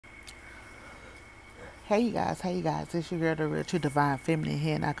Hey you guys, it's your girl, the Real True Divine Feminine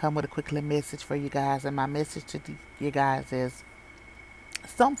here, and I come with a quick little message for you guys. And my message to you guys is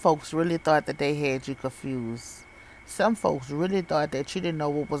some folks really thought that they had you confused. Some folks really thought that you didn't know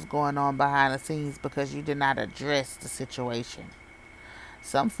what was going on behind the scenes because you did not address the situation.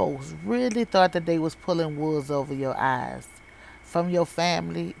 Some folks really thought that they was pulling wools over your eyes. From your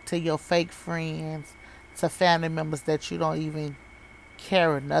family to your fake friends to family members that you don't even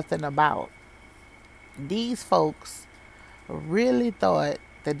care nothing about. These folks really thought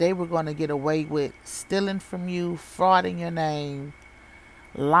that they were going to get away with stealing from you, frauding your name,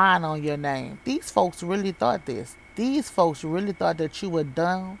 lying on your name. These folks really thought this. These folks really thought that you were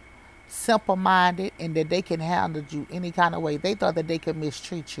dumb, simple minded, and that they can handle you any kind of way. They thought that they could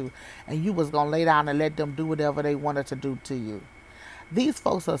mistreat you and you was going to lay down and let them do whatever they wanted to do to you. These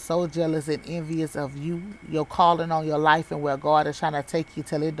folks are so jealous and envious of you, your calling on your life, and where God is trying to take you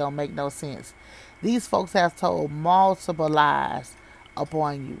till it don't make no sense. These folks have told multiple lies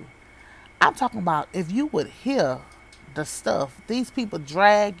upon you. I'm talking about if you would hear the stuff. These people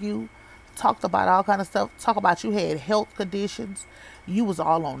drag you, talked about all kind of stuff, talk about you had health conditions, you was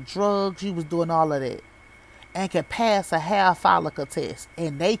all on drugs, you was doing all of that, and can pass a hair follicle test,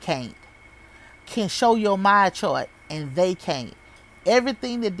 and they can't. Can show your mind chart, and they can't.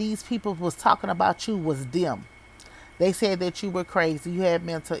 Everything that these people was talking about you was them. They said that you were crazy, you had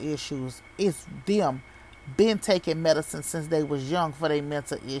mental issues. It's them. Been taking medicine since they was young for their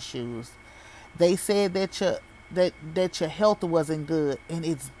mental issues. They said that your health wasn't good, and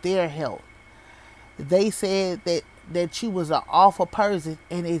it's their health. They said that you was an awful person,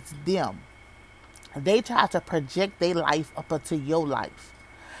 and it's them. They tried to project their life up into your life.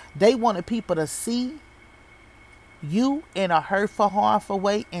 They wanted people to see you in a hurtful, harmful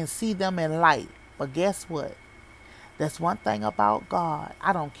way and see them in light. But guess what? That's one thing about God.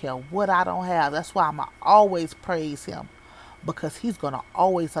 I don't care what I don't have. That's why I'm going to always praise him. Because he's going to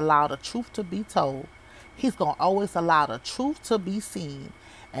always allow the truth to be told. He's going to always allow the truth to be seen.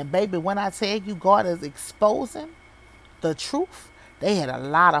 And baby, when I tell you God is exposing the truth, they had a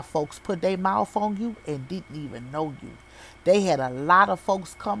lot of folks put their mouth on you and didn't even know you. They had a lot of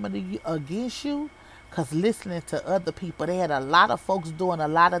folks coming to you against you because listening to other people. They had a lot of folks doing a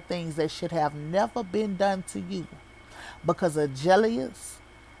lot of things that should have never been done to you because of jealousy,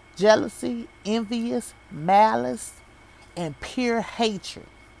 envious, malice, and pure hatred.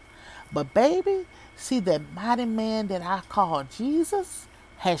 But baby, see, that mighty man that I call Jesus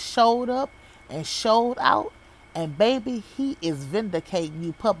has showed up and showed out, and baby, he is vindicating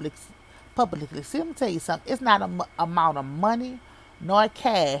you publicly. See, let me tell you something. It's not an amount of money nor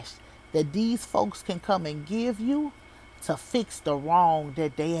cash that these folks can come and give you to fix the wrong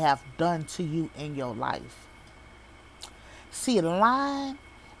that they have done to you in your life. See, lying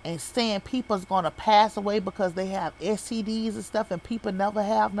and saying people's going to pass away because they have STDs and stuff and people never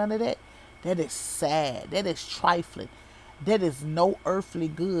have none of that, that is sad. That is trifling. That is no earthly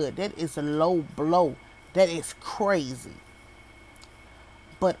good. That is a low blow. That is crazy.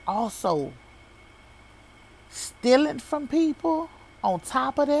 But also, stealing from people, on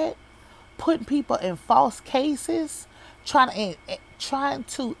top of that, putting people in false cases, trying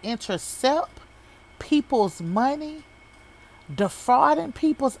to intercept people's money, defrauding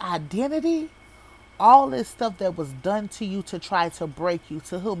people's identity, all this stuff that was done to you to try to break you,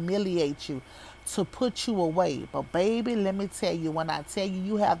 to humiliate you, to put you away. But baby, let me tell you, when I tell you,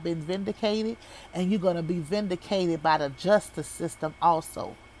 you have been vindicated, and you're going to be vindicated by the justice system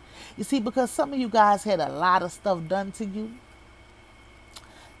also. You see, because some of you guys had a lot of stuff done to you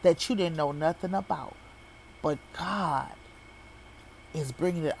that you didn't know nothing about. But God is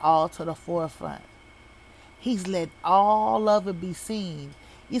bringing it all to the forefront. He's let all of it be seen.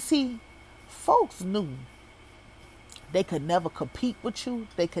 You see, folks knew they could never compete with you.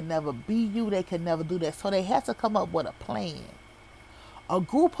 They could never be you. They could never do that. So they had to come up with a plan. A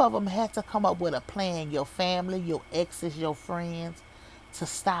group of them had to come up with a plan. Your family, your exes, your friends, to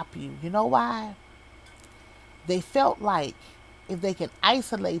stop you. You know why? They felt like if they can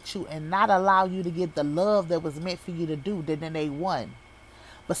isolate you and not allow you to get the love that was meant for you to do, then they won.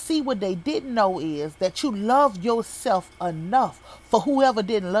 But see, what they didn't know is that you loved yourself enough for whoever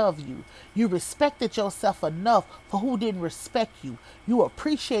didn't love you. You respected yourself enough for who didn't respect you. You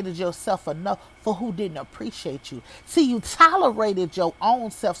appreciated yourself enough for who didn't appreciate you. See, you tolerated your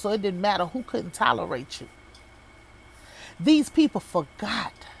own self, so it didn't matter who couldn't tolerate you. These people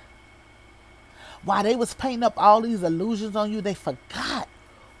forgot. While they was painting up all these illusions on you, they forgot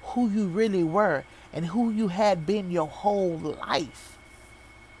who you really were and who you had been your whole life.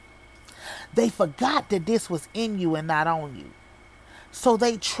 They forgot that this was in you and not on you. So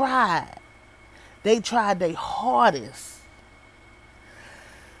they tried. They tried their hardest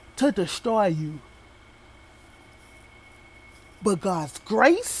to destroy you. But God's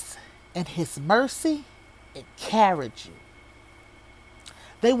grace and his mercy, it carried you.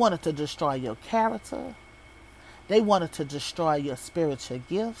 They wanted to destroy your character. They wanted to destroy your spiritual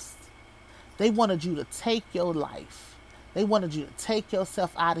gifts. They wanted you to take your life. They wanted you to take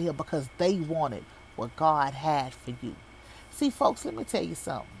yourself out of here because they wanted what God had for you. See, folks, let me tell you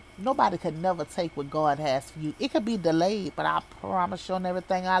something. Nobody could never take what God has for you. It could be delayed, but I promise you on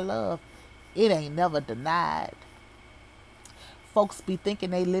everything I love, it ain't never denied. Folks be thinking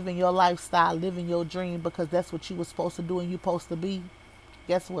they living your lifestyle, living your dream because that's what you were supposed to do and you supposed to be.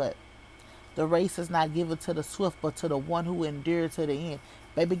 Guess what? The race is not given to the swift, but to the one who endured to the end.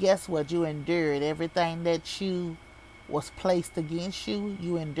 Baby, guess what? You endured. Everything that you was placed against you,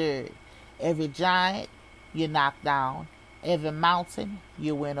 you endured. Every giant, you knocked down. Every mountain,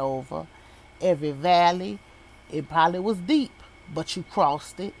 you went over. Every valley, it probably was deep, but you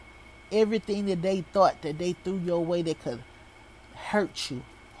crossed it. Everything that they thought that they threw your way that could hurt you,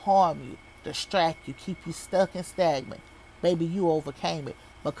 harm you, distract you, keep you stuck and stagnant. Baby, you overcame it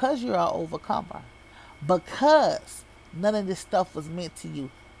because you're an overcomer. Because none of this stuff was meant to you.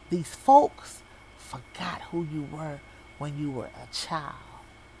 These folks forgot who you were when you were a child.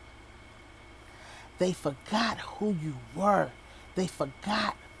 They forgot who you were. They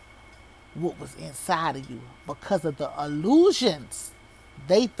forgot what was inside of you because of the illusions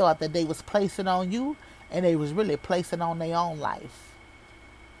they thought that they was placing on you, and they was really placing on their own life.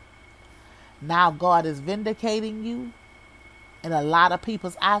 Now God is vindicating you in a lot of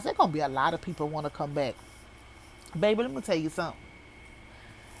people's eyes. There's going to be a lot of people want to come back. Baby, let me tell you something.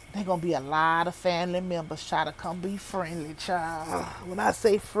 There's going to be a lot of family members try to come be friendly, child. When I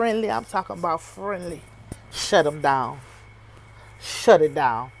say friendly, I'm talking about friendly. Shut them down. Shut it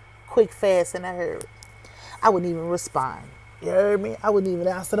down. Quick, fast, in a hurry. I wouldn't even respond. You heard me? I wouldn't even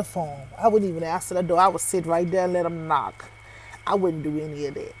answer the phone. I wouldn't even answer the door. I would sit right there and let them knock. I wouldn't do any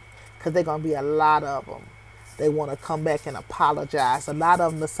of that. Because there's going to be a lot of them. They want to come back and apologize. A lot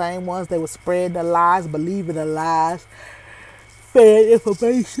of them, the same ones, they will spread the lies, believe in the lies, fed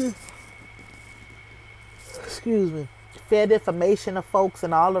information. Excuse me. Fed information to folks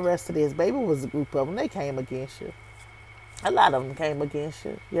and all the rest of this. Baby, was a group of them. They came against you. A lot of them came against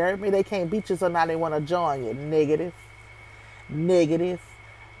you. You heard me? They can't beat you, so now they want to join you. Negative. Negative.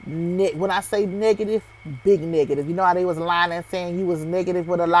 When I say negative, big negative. You know how they was lying and saying you was negative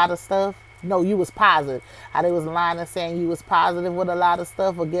with a lot of stuff? No, you was positive. How they was lying and saying you was positive with a lot of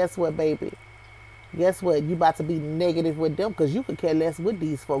stuff? Well, guess what, baby? Guess what? You about to be negative with them because you could care less what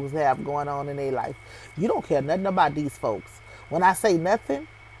these folks have going on in their life. You don't care nothing about these folks. When I say nothing,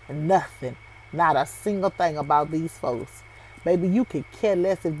 nothing. Not a single thing about these folks. Baby, you could care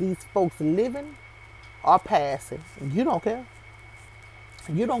less if these folks living or passing. You don't care.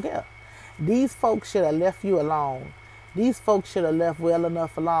 You don't care. These folks should have left you alone. These folks should have left well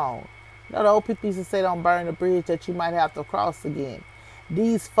enough alone. You know, the old people used to say don't burn the bridge that you might have to cross again.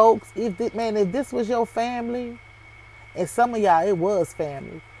 These folks, if this was your family, and some of y'all, it was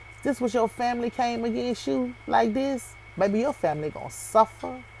family. If this was your family came against you like this, baby, your family gonna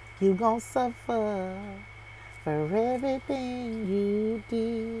suffer. You gonna suffer for everything you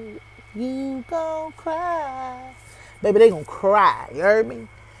did. You gonna cry. Baby, they gonna cry. You heard me?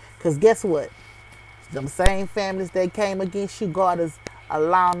 Because guess what? Them same families that came against you, God is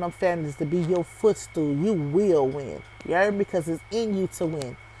allowing them families to be your footstool. You will win. You heard me? Because it's in you to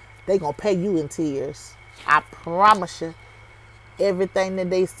win. They gonna pay you in tears. I promise you. Everything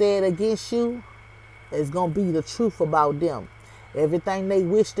that they said against you is gonna be the truth about them. Everything they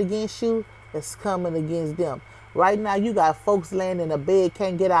wished against you is coming against them. Right now, you got folks laying in a bed,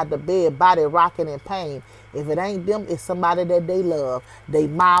 can't get out of the bed, body rocking in pain. If it ain't them, it's somebody that they love. They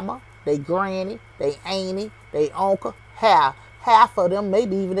mama, they granny, they auntie, they uncle, half of them,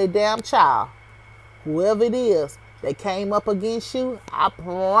 maybe even their damn child. Whoever it is that came up against you, I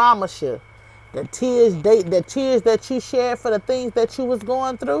promise you, the tears that you shared for the things that you was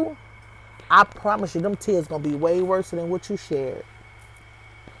going through, I promise you, them tears gonna be way worse than what you shared.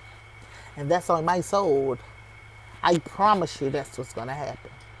 And that's on my soul. I promise you that's what's going to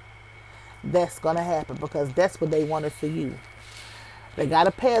happen. That's going to happen because that's what they wanted for you. They got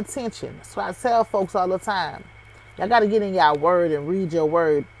to pay attention. That's why I tell folks all the time. Y'all got to get in y'all word and read your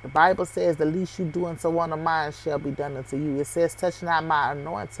word. The Bible says the least you do unto one of mine shall be done unto you. It says touch not my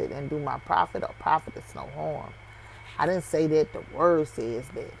anointed and do my prophet or prophetess no harm. I didn't say that. The word says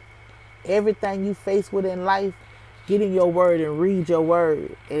that. Everything you face with in life, get in your word and read your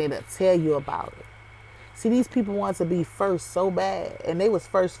word and it'll tell you about it. See, these people want to be first so bad. And they was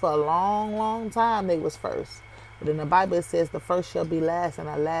first for a long, long time. They was first. But in the Bible it says the first shall be last and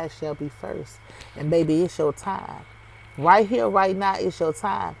the last shall be first. And baby, it's your time. Right here, right now, it's your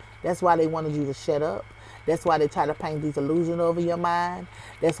time. That's why they wanted you to shut up. That's why they try to paint these illusions over your mind.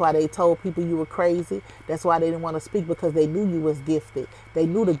 That's why they told people you were crazy. That's why they didn't want to speak, because they knew you was gifted. They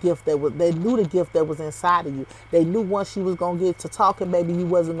knew the gift that was inside of you. They knew once you was gonna get to talking, baby, you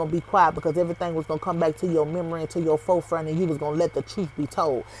wasn't gonna be quiet, because everything was gonna come back to your memory and to your forefront, and you was gonna let the truth be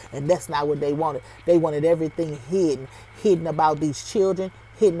told. And that's not what they wanted. They wanted everything hidden about these children,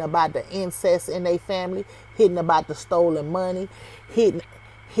 hidden about the incest in their family, hidden about the stolen money, hidden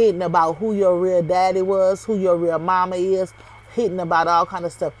about who your real daddy was, who your real mama is, hidden about all kind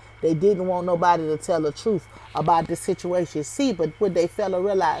of stuff. They didn't want nobody to tell the truth about the situation. See, but what they fail to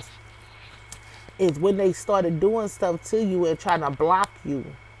realize is when they started doing stuff to you and trying to block you,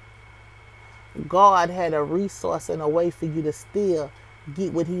 God had a resource and a way for you to still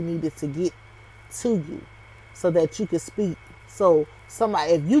get what he needed to get to you so that you could speak. So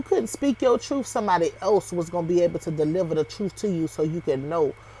somebody, if you couldn't speak your truth, somebody else was going to be able to deliver the truth to you so you could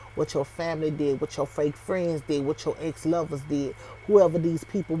know what your family did, what your fake friends did, what your ex-lovers did, whoever these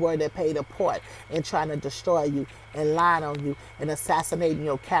people were that played a part in trying to destroy you and lying on you and assassinating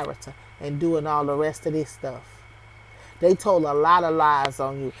your character and doing all the rest of this stuff. They told a lot of lies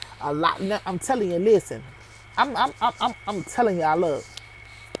on you. A lot. I'm telling you, listen. I'm telling y'all, look.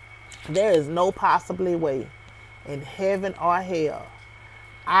 There is no possibly way in heaven or hell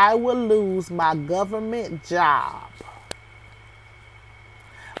I will lose my government job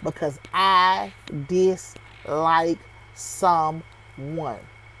because I dislike someone.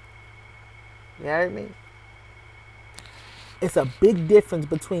 You heard me? It's a big difference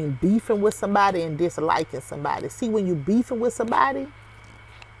between beefing with somebody and disliking somebody. See, when you beefing with somebody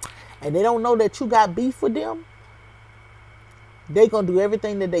and they don't know that you got beef with them, they gonna do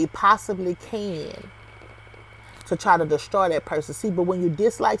everything that they possibly can to try to destroy that person. See, but when you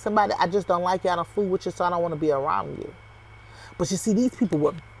dislike somebody, I just don't like you, I don't fool with you, so I don't want to be around you. But you see, these people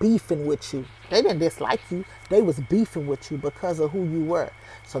were beefing with you. They didn't dislike you. They was beefing with you because of who you were.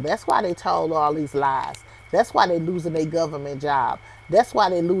 So that's why they told all these lies. That's why they losing their government job. That's why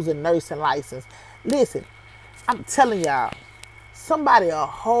they losing nursing license. Listen, I'm telling y'all, somebody, a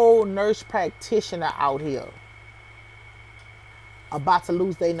whole nurse practitioner out here about to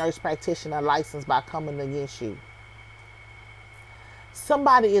lose their nurse practitioner license by coming against you.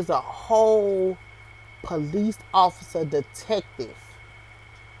 Somebody is a whole police officer, detective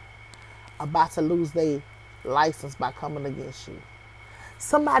about to lose their license by coming against you.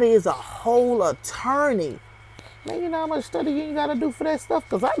 Somebody is a whole attorney. Man, you know how much study you ain't got to do for that stuff?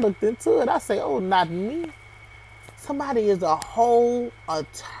 Because I looked into it. I say, oh, not me. Somebody is a whole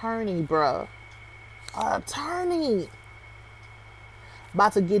attorney, bruh. An attorney.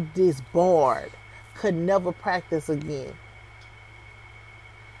 About to get disbarred. Could never practice again.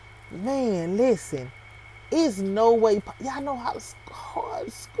 Man, listen. It's no way. Y'all know how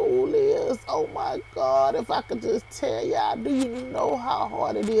hard school is. Oh my God. If I could just tell y'all, do you know how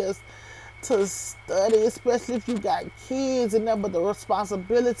hard it is to study, especially if you got kids and nothing but the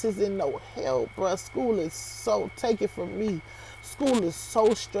responsibilities and no help, bro. School is so, take it from me, school is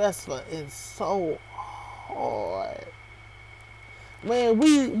so stressful and so hard. Man,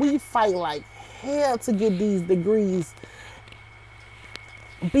 we fight like hell to get these degrees,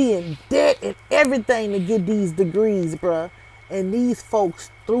 be in debt and everything to get these degrees, bruh. And these folks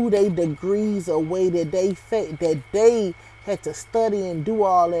threw their degrees away that they had to study and do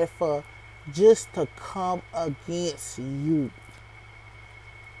all that for, just to come against you.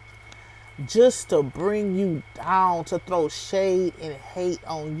 Just to bring you down, to throw shade and hate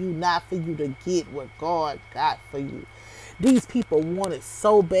on you, not for you to get what God got for you. These people wanted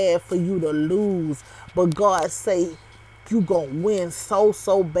so bad for you to lose, but God say you gonna win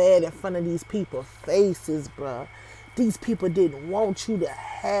so bad in front of these people's faces, bruh. These people didn't want you to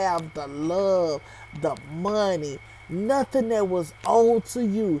have the love, the money, nothing that was owed to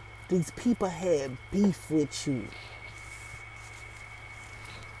you. These people had beef with you.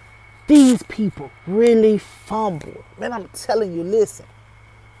 These people really fumbled. Man, I'm telling you, listen.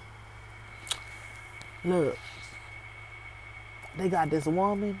 Look. They got this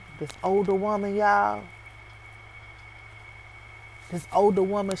woman, this older woman, y'all. This older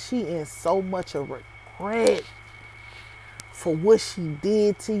woman, she in so much of regret for what she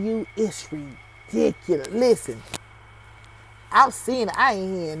did to you. It's ridiculous. Listen, I'm seeing it. I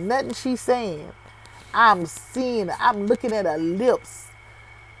ain't hearing nothing she's saying. I'm seeing it. I'm looking at her lips,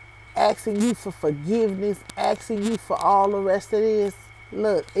 asking you for forgiveness, asking you for all the rest of this.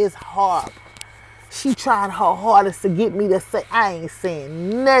 Look, it's hard. She tried her hardest to get me to say, I ain't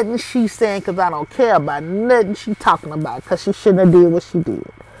saying nothing she saying because I don't care about nothing she talking about because she shouldn't have did what she did.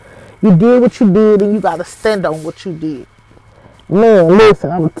 You did what you did and you got to stand on what you did. Man,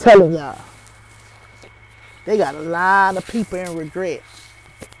 listen, I'm telling y'all. They got a lot of people in regret.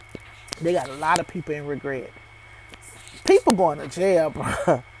 They got a lot of people in regret. People going to jail,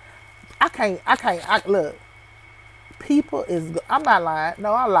 bro. Look. People is, I'm not lying.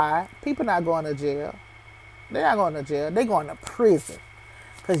 No, I lied. People not going to jail. They're not going to jail. They're going to prison.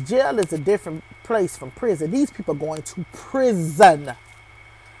 Because jail is a different place from prison. These people going to prison.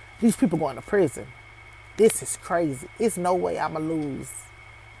 These people going to prison. This is crazy. It's no way I'm going to lose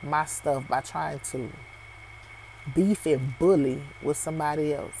my stuff by trying to beef and bully with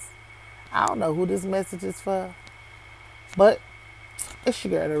somebody else. I don't know who this message is for, but it's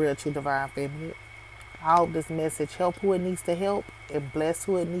your girl, the Real True Divine Feminine. I hope this message help who it needs to help and bless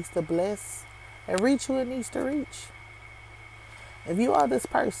who it needs to bless and reach who it needs to reach. If you are this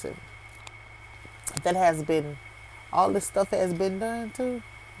person that has been, all this stuff has been done to,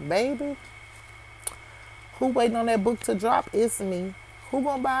 baby, who waiting on that book to drop? It's me. Who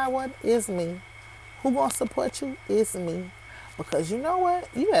gonna buy one? It's me. Who gonna support you? It's me. Because you know what?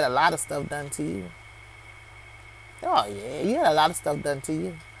 You had a lot of stuff done to you. Oh yeah, you had a lot of stuff done to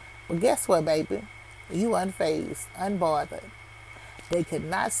you. But guess what, baby? You unfazed, unbothered. They could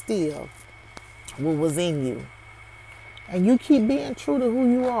not steal what was in you. And you keep being true to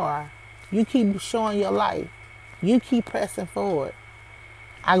who you are. You keep showing your life. You keep pressing forward.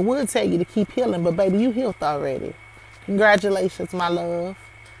 I would tell you to keep healing, but baby, you healed already. Congratulations, my love.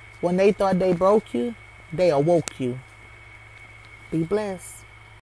 When they thought they broke you, they awoke you. Be blessed.